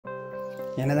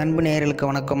எனது அன்பு நேயர்களுக்கு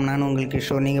வணக்கம். நான் உங்கள்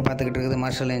கிஷோர். நீங்கள் பார்த்துக்கிட்டு இருக்குது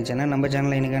மார்ஷல் சேனல். நம்ம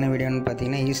சேனலில் இன்றைக்கான வீடியோன்னு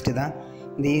பார்த்தீங்கன்னா ஈஸ்ட்டு தான்.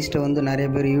 இந்த ஈஸ்ட்டை வந்து நிறைய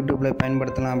பேர் யூடியூப்பில்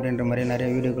பயன்படுத்தலாம் அப்படின்ற மாதிரி நிறைய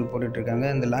வீடியோக்கள் போட்டுட்ருக்காங்க.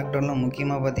 இந்த லாக்டவுனில்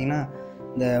முக்கியமாக பார்த்திங்கன்னா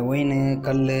இந்த ஒயின்,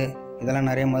 கல் இதெல்லாம்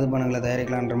நிறைய மதுபானங்களை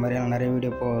தயாரிக்கலான்ற மாதிரியெல்லாம் நிறைய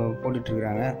வீடியோ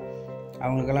போட்டுட்ருக்குறாங்க.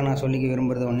 அவங்களுக்கெல்லாம் நான் சொல்லிக்க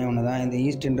விரும்புகிறது ஒன்று தான். இந்த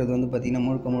ஈஸ்ட்டுன்றது வந்து பார்த்திங்கன்னா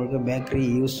முழுக்க பேக்கரி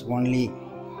யூஸ் ஒன்லி.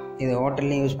 இது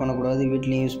ஹோட்டல்லையும் யூஸ் பண்ணக்கூடாது,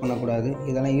 வீட்லேயும் யூஸ் பண்ணக்கூடாது.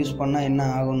 இதெல்லாம் யூஸ் பண்ணால் என்ன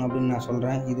ஆகும் அப்படின்னு நான்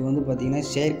சொல்கிறேன். இது வந்து பார்த்திங்கன்னா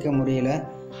செயற்கை முறையில்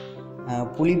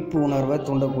புளிப்பு உணர்வை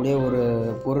தூண்டக்கூடிய ஒரு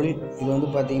பொருள். இது வந்து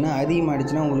பார்த்திங்கன்னா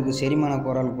அதிகமாகிடுச்சுன்னா உங்களுக்கு செரிமான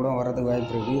கோளாறு கூட வரதுக்கு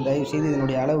வாய்ப்பு இருக்குது. தயவுசெய்து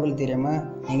இதனுடைய அளவுகள் தெரியாமல்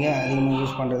நீங்கள் அதிகமாக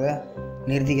யூஸ் பண்ணுறத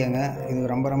நிறுத்திக்கங்க.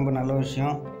 இது ரொம்ப நல்ல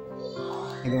விஷயம்.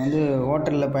 இது வந்து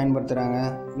ஹோட்டலில் பயன்படுத்துகிறாங்க,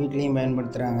 வீட்லேயும்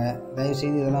பயன்படுத்துகிறாங்க.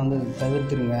 தயவுசெய்து இதெல்லாம் வந்து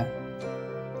தவிர்த்துருங்க.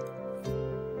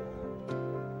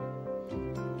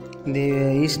 இந்த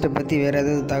ஈஸ்ட்டை பற்றி வேறு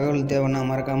ஏதாவது தகவல் தேவைன்னா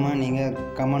மறக்காமல் நீங்கள்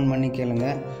கமெண்ட் பண்ணி கேளுங்க.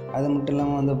 அது மட்டும்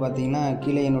இல்லாமல் வந்து பார்த்திங்கன்னா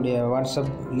கீழே என்னுடைய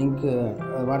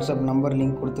வாட்ஸ்அப் நம்பர்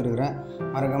லிங்க் கொடுத்துருக்குறேன்.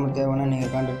 மறக்காமல் தேவைன்னா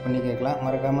நீங்கள் கான்டாக்ட் பண்ணி கேட்கலாம்.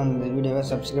 மறக்காமல் இந்த வீடியோவை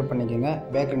சப்ஸ்கிரைப் பண்ணிக்கோங்க.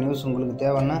 பேக்கரி நியூஸ் உங்களுக்கு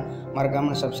தேவைன்னா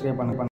மறக்காமல் சப்ஸ்கிரைப் பண்ண